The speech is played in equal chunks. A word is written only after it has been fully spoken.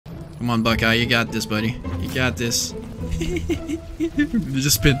Come on, Buckeye. You got this, buddy. You got this.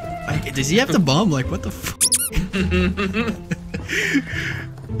 Just spin. Does he have the bomb? Like, what the f?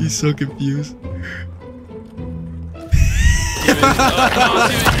 He's so confused.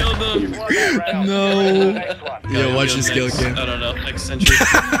 No. Yeah, watch this kill cam. I don't know. Eccentric.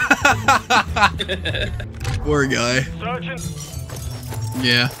 Poor guy.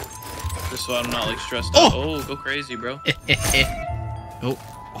 Yeah. Just so I'm not like stressed out. Oh, go crazy, bro.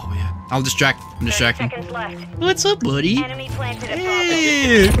 Oh yeah. I'm distracting. What's up, buddy?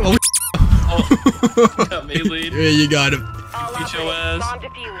 Hey. Oh. Got meleeed. Yeah, you got him. Eat your ass.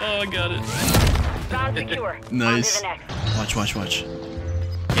 Oh, I got it. Nice. Watch.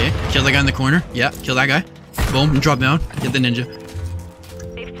 Okay, kill the guy in the corner. Yeah, kill that guy. Boom, drop down. Get the ninja.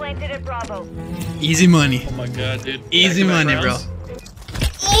 They've planted at Bravo. Easy money. Oh my god, dude. Easy money, bro.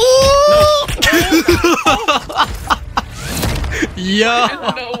 Yo.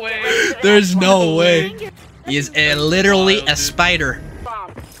 No way. There's no way. He is literally a spider.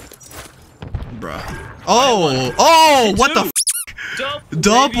 Bruh. Oh, what the f?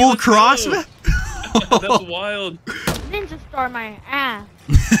 Double crossbow? That's wild. Ninja star my ass.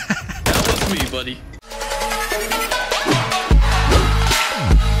 That was me, buddy.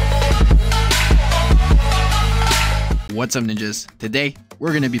 What's up, ninjas? Today,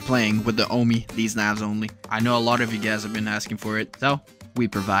 we're gonna be playing with the Omi, These Knives Only. I know a lot of you guys have been asking for it, so we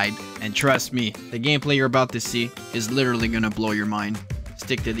provide. And trust me, the gameplay you're about to see is literally gonna blow your mind.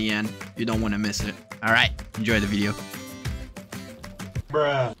 Stick to the end, you don't want to miss it. Alright, enjoy the video.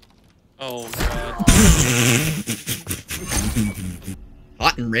 Bruh. Oh god.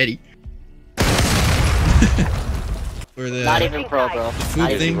 Hot and ready. For the not even pro, bro. food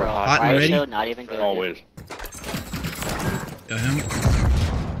Not thing, even pro. hot and Riot ready. show, not even good. Always. Got him.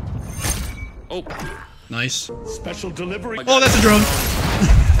 Oh. Nice. Special delivery. Oh, that's a drone.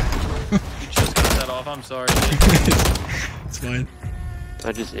 You just got that off. I'm sorry. It's fine.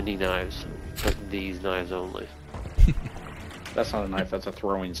 Not just any knives, but these knives only. That's not a knife, that's a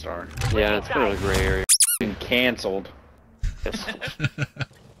throwing star. Yeah, it's kind of a gray area. Been cancelled. Yes.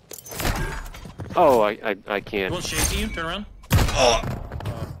 Oh, I You can't. want shaking you? Turn around. Oh.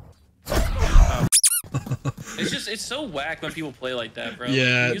 It's so whack when people play like that, bro.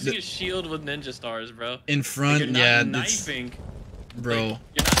 Yeah, You're using a shield with ninja stars, bro. In Like, front, you're not yeah, knifing. bro. Like,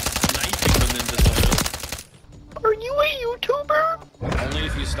 you're not knifing with ninja stars. Are you a YouTuber? Only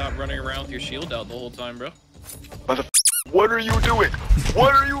if you stop running around with your shield out the whole time, bro. What are you doing?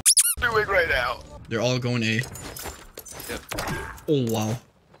 What are you doing right now? They're all going A. Yep. Oh wow.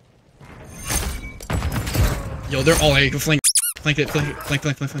 Yo, they're all A. Go flank it.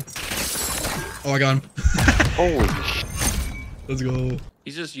 Oh, I got him. Holy shit. Let's go.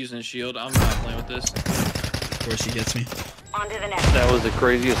 He's just using a shield. I'm not playing with this. Of course he gets me. On to the next. That was the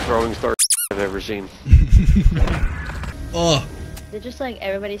craziest throwing star I've ever seen. Oh. Is it just like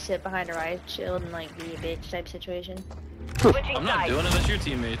everybody sit behind a riot shield and like be a bitch type situation? Switching I'm not sides. doing it. That's your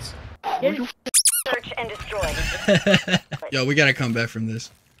teammates. Search and destroy. Yo, we gotta come back from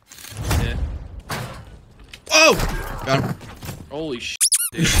this. Yeah. Oh! Got him. Holy shit,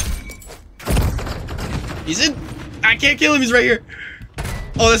 dude. He's in. I can't kill him. He's right here.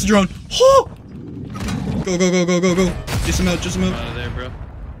 Oh, that's a drone. Oh! Go. Just him out. Out of there, bro.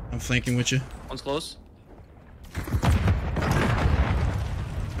 I'm flanking with you. One's close.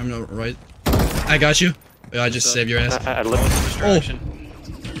 I'm not right. I got you. Yeah, I just saved your ass. I That was a distraction.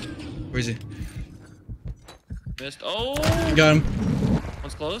 Where is he? Missed. Oh! Got him.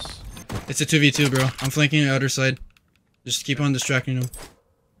 One's close. It's a 2v2, bro. I'm flanking the other side. Just keep on distracting him.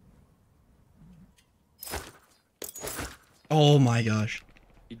 Oh my gosh.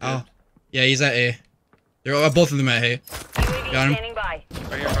 He did. Oh. Yeah, he's at A. They're both of them at A. UAV Got him. standing by.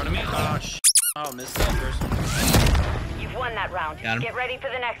 Right here in front of me. Oh, shit. Oh, missed that person. You've won that round. Got him. Get ready for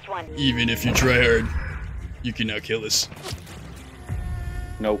the next one. Even if you try hard, you cannot kill us.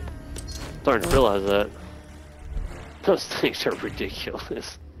 Nope. starting to realize that. Those things are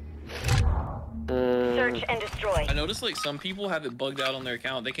ridiculous. Search and destroy. I noticed like some people have it bugged out on their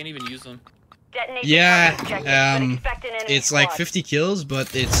account. They can't even use them. Detonate Yeah, the target objective, but expect an enemy it's like squad. 50 kills,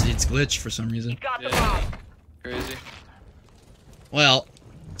 but it's glitched for some reason. You've got the Yeah. bomb. Crazy. Well,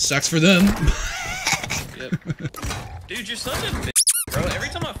 sucks for them. Yep. Dude, you're such a bitch, bro. Every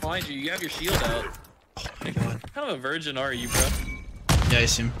time I find you, you have your shield out. Oh my god. What kind of a virgin are you, bro? Yeah, I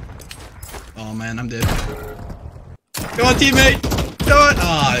see him. Oh man, I'm dead. Come on, teammate! Come on!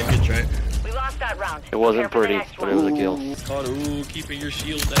 Ah, good try. We lost that round. It wasn't Prepare for the pretty, next but one. it was a kill. It's called, ooh, keeping your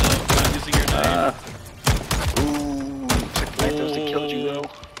shield out, not using your knife. Ooh, Atlantis that killed you though.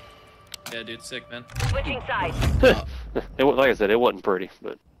 Yeah, dude, sick, man. Switching sides. Like I said, it wasn't pretty,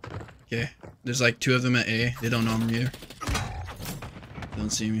 but Okay. There's like 2 of them at A. They don't know me either. Don't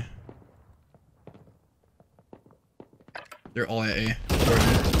see me. They're all at A.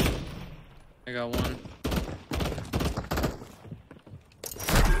 I got one.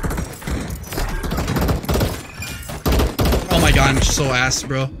 Oh my god, I'm so ass,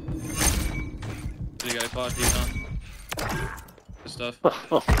 bro. You got caught, huh? Good stuff.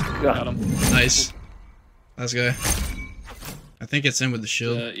 Oh, Got him. Nice. Last guy. I think it's him with the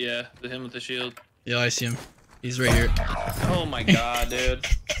shield. Yeah, him with the shield. Yeah, I see him. He's right here. Oh my god, dude.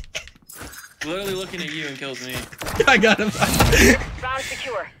 Literally looking at you and kills me. I got him. Round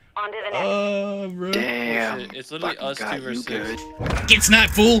secure. On to the next. Oh, bro. Damn. It's literally us 2 versus 6. Get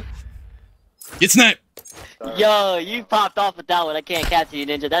sniped, fool. Get sniped. Yo, you popped off with that one. I can't capture you,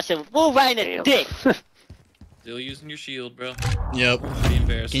 Ninja. That shit flew right in the dick. Still using your shield, bro. Yep. Be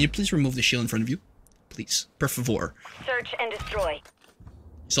embarrassed. Can you please remove the shield in front of you? Please. Per favor. Search and destroy.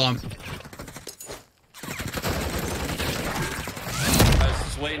 Saw him. I was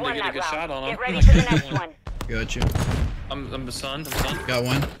just waiting to Won get a that good round. shot on him. Get ready for the next one. Got you. I'm stunned. I'm stunned. Got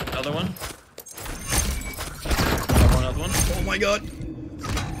one. Another one. Got one. Another one. Oh my god.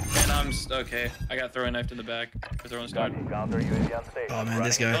 And I'm okay. I got throwing knife in the back. For throwing start. Oh man,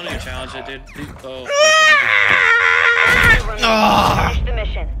 this Don't guy. even challenge it, dude. Oh. Finish the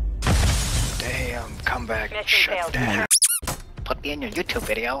mission. Damn, come back. Mission Shut failed. down. Put me in your YouTube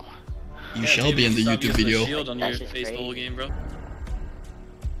video. You shall be in the YouTube video. Shield on your That's just face the great. whole game, bro.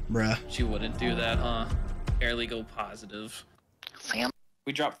 Bruh. She wouldn't do that, huh? Barely go positive. Sam.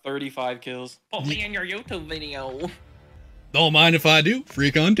 We dropped 35 kills. Put me in your YouTube video. Don't mind if I do.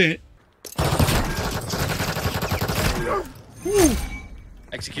 Free content.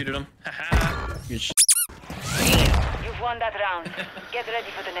 Executed him. Haha. Good sh You've won that round. Get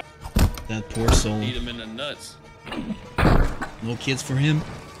ready for the next. that poor soul. Eat him in the nuts. No kids for him.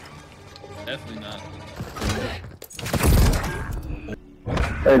 Definitely not.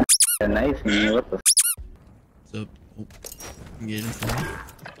 Nice, man. What the What's up? Oh. Engage him for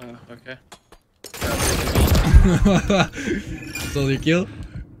me. Okay. Stole your kill.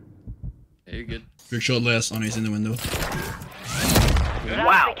 Yeah, you're good. Trick shot last. Oh no, he's in the window.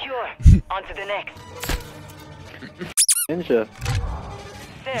 Round secure. On to the next. ninja?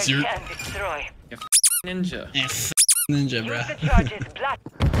 Search Zero. and destroy. Ninja. Eh, ninja, Use the bruh. charges. Black.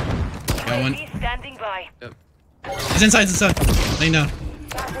 Got one. UAV standing by. He's inside, he's inside. Laying down.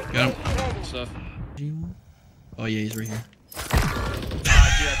 Got him. Stuff. Oh yeah, he's right here.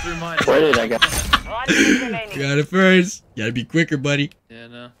 Ah, dude, I threw mine. Where did I go? 1 minute remaining. Got it first. Gotta be quicker, buddy. Yeah,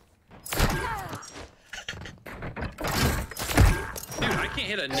 no. Dude, I can't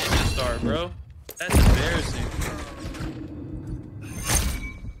hit a ninja star, bro. That's embarrassing.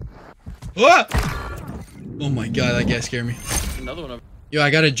 Ah! Oh my god, that guy scared me. Another one. Yo, I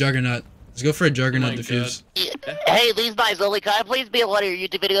got a juggernaut. Let's go for a juggernaut Oh my defuse. Hey, TheseKnivesOnly, can I please be in one of your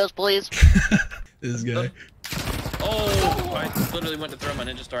YouTube videos, please? This guy. Oh, I literally went to throw my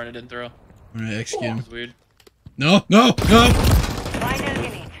ninja star and it didn't throw. Alright, execute him. That's weird. No, no, no! Final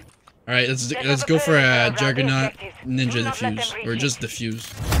minute. Alright, let's go for a juggernaut ninja defuse. Or just defuse.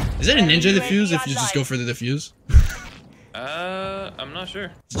 Is it a ninja defuse if you just go for the defuse? I'm not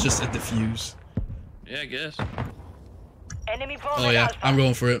sure. It's just a defuse. Yeah, I guess. Enemy bomb Oh at yeah, Alpha. I'm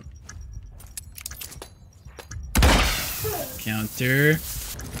going for it. Counter.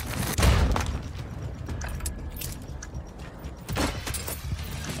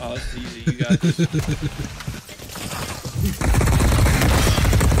 Oh, this is easy. You got this.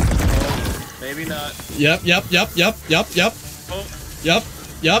 Oh, maybe not. Yep. Oh,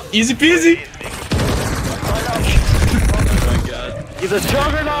 Yep. Easy peasy. oh my god. He's a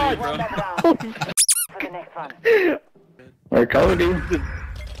juggernaut! Bro. That round. For the next one. We're coding.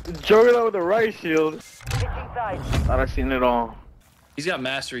 The juggernaut with the right shield. Switching sides. Thought I seen it all. He's got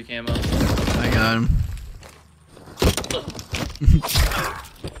mastery camo. I got him.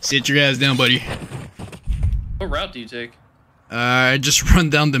 Sit your ass down, buddy. What route do you take? Just run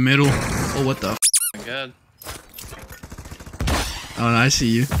down the middle. Oh, what the f? Oh my god. Oh, no, I see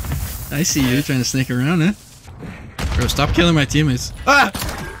you. I see you trying to sneak around, eh? Bro, stop killing my teammates. Ah!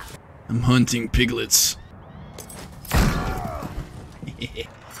 I'm hunting piglets.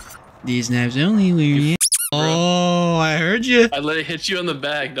 These knives only, where you? Oh, I heard you. I let it hit you on the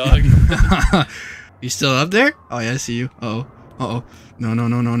back, dog. You still up there? Oh, yeah, I see you. Uh-oh. Uh-oh. No.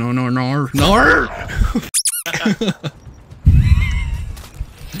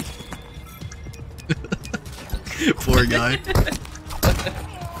 Poor guy.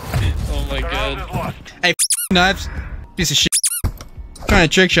 Oh my god. Hey, knives. Piece of shit. Trying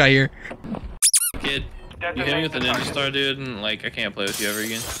to trick shot here. Kid, you hit me with a ninja star, dude, and like, I can't play with you ever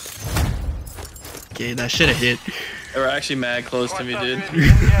again. Okay, that should have hit. They were actually mad close to me, dude.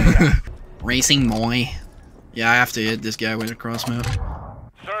 Racing boy. Yeah, I have to hit this guy with a cross map.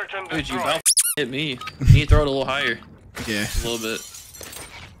 Dude, you about hit me. You need to throw it a little higher. Okay. A little bit.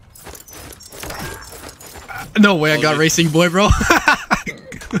 No way, I got racing boy, bro.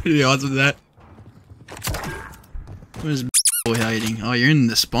 What are the odds of that? Where's boy hiding? Oh, you're in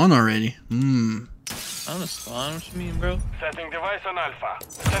the spawn already. I'm a spawn. What you mean, bro? Setting device on Alpha.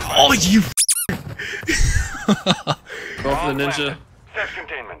 Oh, you. Go for the ninja.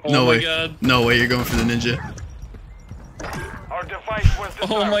 Self-containment. No Oh way. my god. No way, you're going for the ninja. Our device was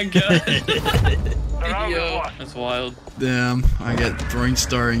Oh my god. round Yo, is lost. that's wild. Damn, I got throwing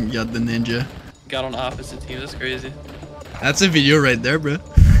star and you got the ninja. Got on opposite team. That's crazy. That's a video right there, bro.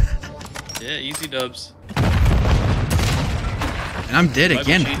 Yeah, easy dubs. And I'm dead Might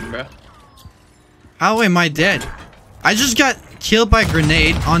be again. cheating, bro. How am I dead? I just got killed by a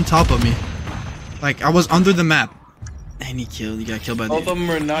grenade on top of me. Like, I was under the map. And he got killed by Both the... of them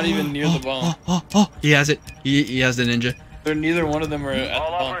were not even near the bomb. Oh, he has it. He has the ninja. They're neither one of them are at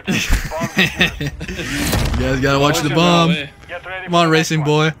All the bomb. operatives, bomb defused. You guys gotta watch the Watch bomb. him run away. Get ready Come on, for the next racing one.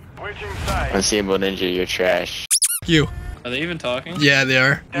 boy. Switching sides. UnseeableNinja, you're trash. You. Are they even talking? Yeah, they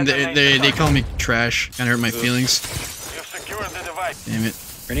are. And they call me trash. Kinda hurt my feelings. You've secured the device. Damn it.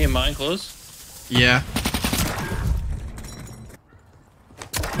 Are any of mine close? Yeah.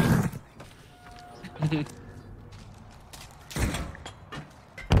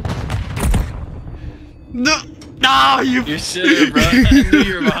 No, you. You're shit, bro. I knew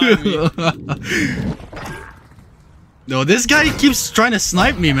you were behind me. No, this guy keeps trying to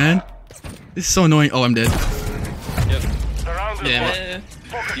snipe me, man. This is so annoying. Oh, I'm dead. Yep. The round is Damn lost. Yeah.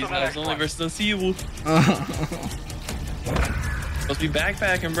 Focus These on the guys next only one. versus Unseeable. Supposed to be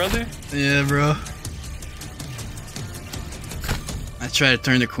backpacking, brother. Yeah, bro. I tried to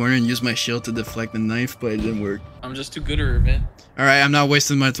turn the corner and use my shield to deflect the knife, but it didn't work. I'm just too good at her, man. All right, I'm not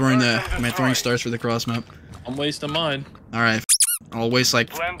wasting my throwing stars for the cross map. I'm wasting mine. All right, I'll waste like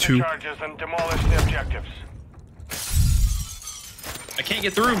Blend the 2. charges and demolish the objectives. I can't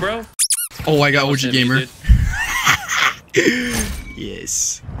get through, bro. Oh, I got Almost OG hit me, gamer. dude.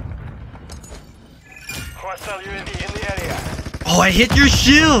 Yes. Hostile UAV in the area. Oh, I hit your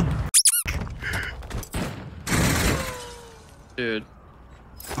shield. Dude,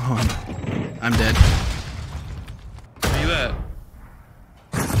 Oh, I'm dead. where you at?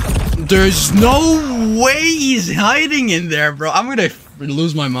 There's no way he's hiding in there, bro. I'm gonna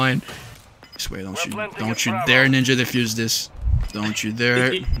lose my mind. I swear, don't you dare ninja defuse this. Don't you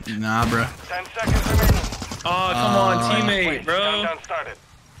dare. Nah, bro. 10 seconds remaining. Oh, come on, teammate, bro. Countdown started.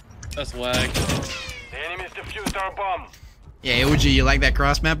 That's whack. The enemies defused our bomb. Yeah, OG, you like that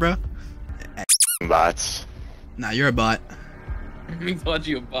cross map, bro? Bots. Nah, you're a bot. We thought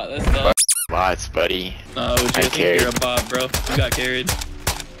you a bot. That's dumb. Bots, buddy. No, OG, I think carried. you're a bot, bro. You got carried.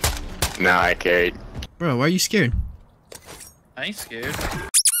 Nah, I carried. Bro, why are you scared? I ain't scared.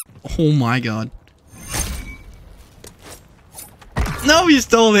 Oh my god. No, you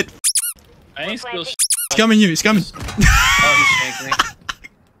stole it. I ain't still. He's coming you. He's coming. Oh, he's shanking me.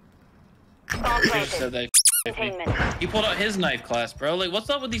 Bomb He planted. said that. Containment. He pulled out his knife class, bro. Like, what's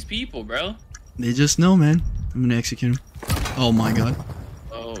up with these people, bro? They just know, man. I'm gonna execute him. Oh my god.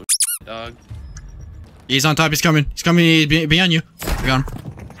 Oh, dog. He's on top. He's coming. He's coming. He's behind you. I got him.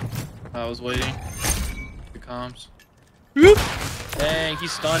 I was waiting. The comms. Whoop. Dang,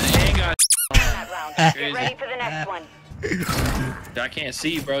 he's stunned and got. That round. Get Crazy. ready for the next one. I can't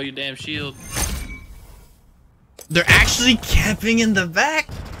see, bro. You damn shield. They're actually camping in the back.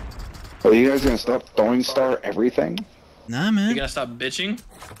 Are you guys gonna stop throwing star everything? Nah, You man. gotta stop bitching.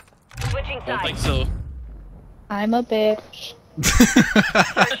 Switching I don't think sides. so. I'm a bitch.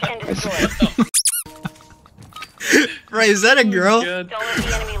 Search and destroy. Right, is that a girl? God. Don't let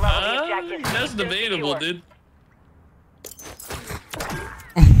the enemy level the objective. That's Keep them debatable, secure. dude.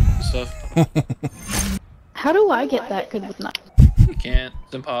 Stuff. How do I get that good with knife? You can't.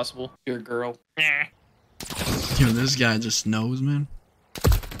 It's impossible. You're a girl. Yo, this guy just knows, man.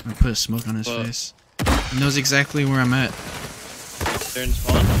 I put a smoke on his What? face. He knows exactly where I'm at. They're in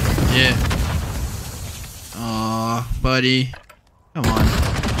spawn. Yeah. Aw, buddy. Come on.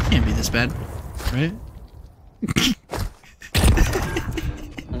 You can't be this bad, right?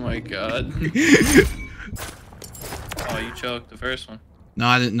 Oh my god. Oh, you choked the first one. No,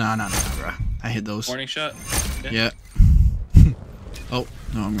 I didn't. No, bro. I hit those. Warning shot. Yeah. Oh,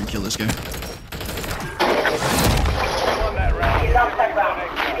 no, I'm gonna kill this guy.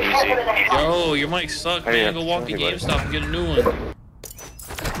 Yo, your mic suck, man. Go walk to GameStop and get a new one.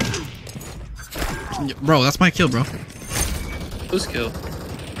 Bro, that's my kill, bro. Who's kill?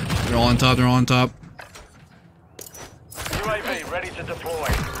 They're all on top. They're all on top. to deploy.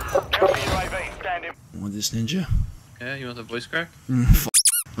 Counter UAV standing. Want this ninja? Yeah, you want the voice crack? I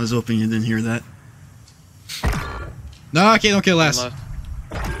was hoping you didn't hear that. No, okay, don't kill last.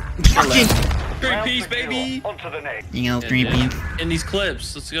 Fucking 3-piece, baby! On to the next. you know, 3-piece. In these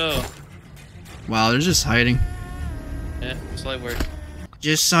clips, let's go. Wow, they're just hiding. Yeah, it's light work.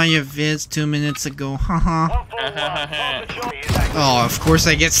 Just saw your vids 2 minutes ago, haha. Oh, of course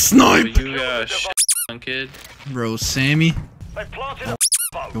I get sniped! You got shit on, kid. Bro, Sammy. They planted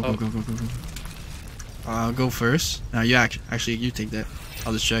Go, go, go, go, go, go. I'll go first. No, you actually, you take that.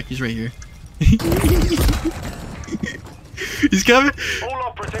 I'll just check. He's right here. He's coming! all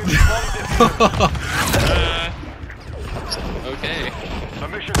operatives Okay. The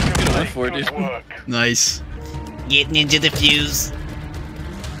mission Good enough for it, dude. work. Nice. Get Ninja Defuse.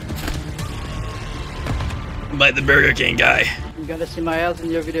 By the Burger King guy. You gonna see my ass in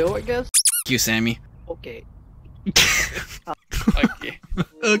your video, I guess? Thank you, Sammy. Okay. Okay.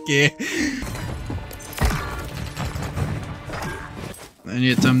 Okay. I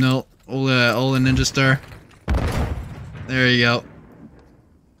need a thumbnail. All a ninja star. There you go.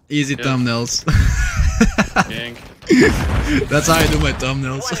 Easy thumbnails. Gang. That's how I do my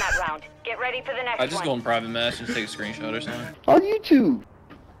thumbnails. Won that round. Get ready for the next I just one. go in private match and take a screenshot or something. On YouTube.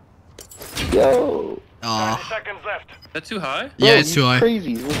 Yo. 30 Aw. seconds left. Is that too high? Yeah, Bro, it's he's too high. Crazy.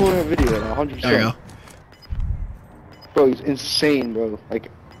 He's recording a video now, 100%. There you go. Bro, he's insane, bro.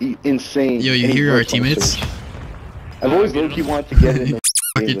 Like, insane. Yo, you And he hear our works on teammates? stage. I've always low-key wanted to get in the game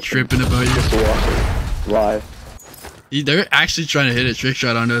Fucking with tripping him, about just you. to watch it live. They're actually trying to hit a trick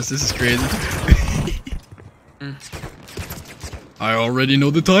shot on us. This is crazy. I already know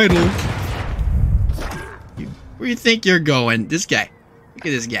the title. Where you think you're going? This guy. Look at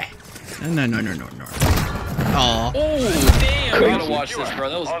this guy. No. Aw. Oh, damn! I gotta Crazy. watch this, bro.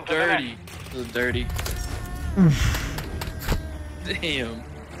 That was dirty. That was dirty. Damn.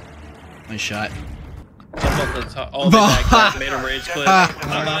 Nice shot. Jump up the top. Oh, they backed, made him rage quit.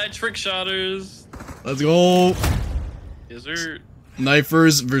 Alright, Trickshotters. Let's go. Yes, sir.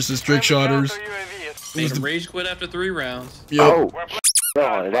 Knifers versus Trickshotters. Made him rage quit after 3 rounds. Yo. Oh,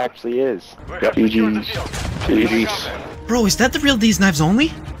 no, it actually is. Yep. GG's. GG's. Bro, is that the real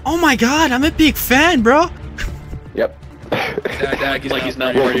TheseKnivesOnly? Oh my god, I'm a big fan, bro. Yep. Act like he's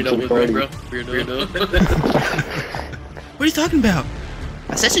not worried up with me, bro. Weirdo. What are you talking about?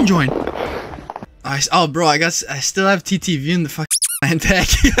 Session join. Oh, bro, I still have TTV in the fucking land tag.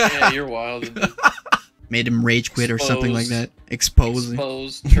 Yeah, you're wild. Made him rage quit or something like that. Exposing.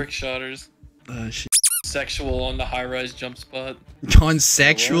 Exposed Trickshotters. Shit. Sexual on the high-rise jump spot. Gone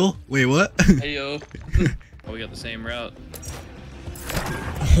sexual? Wait, what? Hey yo. Oh, we got the same route.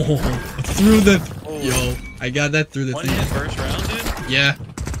 Oh, through the. Yo, I got that through the One thing. hit first round, dude? Yeah,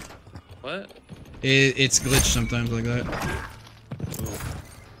 What? it's glitched sometimes like that.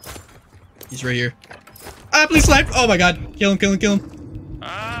 He's right here. Ah, please snipe! Oh my god, kill him!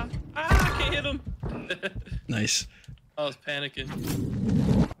 I can't hit him. Nice. I was panicking.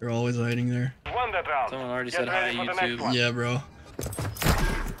 They're always hiding there. Won that round. Someone already Get said hi, ready for the next YouTube. one. Yeah, bro.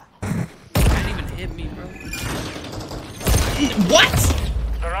 Can't even hit me, bro. What?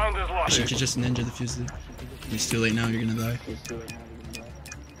 The round is lost. Shit, you just ninja defused it. It's too late now, you're gonna die.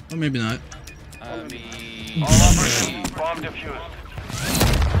 Oh, maybe not. I mean... All operatives, bomb defused.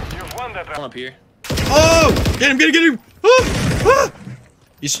 You've won that One round. up here. Oh! Get him! Ah! Ah!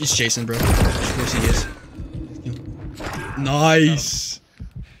 He's chasing, bro. Of course he is. Nice!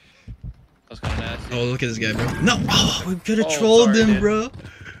 That was kind of nasty. Oh, look at this guy, bro. No! Oh, we could have Oh, trolled sorry, him, dude. bro.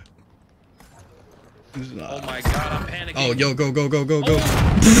 Oh my god, I'm panicking. Oh, yo, go. Oh.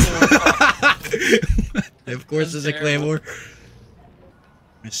 Of course, there's a terrible. claymore. I'm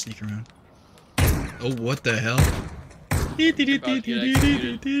gonna sneak around. Oh, what the hell? about to get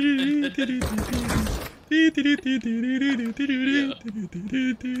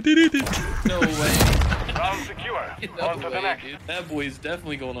No way. Round secure. No On to the way, next. dude. That boy's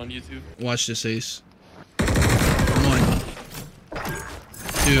definitely going on YouTube. Watch this, Ace. 1,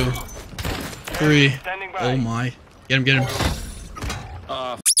 2, 3. Standing by. Oh my. Get him.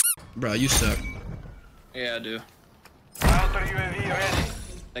 Ah, Bro, you suck. yeah, I do. Counter UAV ready.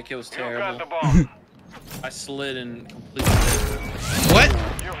 That kill was You got terrible. the bomb. I slid and completely missed. What?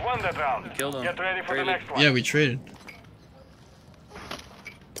 You've won that round. Killed him. Get ready for the Traded. next one. Yeah, we traded.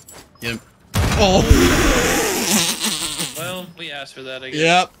 Get him. Oh! Well, we asked for that, I guess.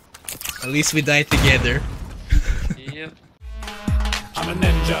 Yep. At least we died together. Yep. I'm a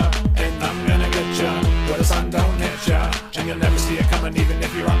ninja, and I'm gonna get ya where the sun don't hit ya, and you'll never see it coming. Even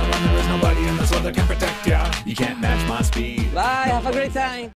if you're on the run, there is nobody in this world that can protect ya. You can't match my speed. Bye, have a great time.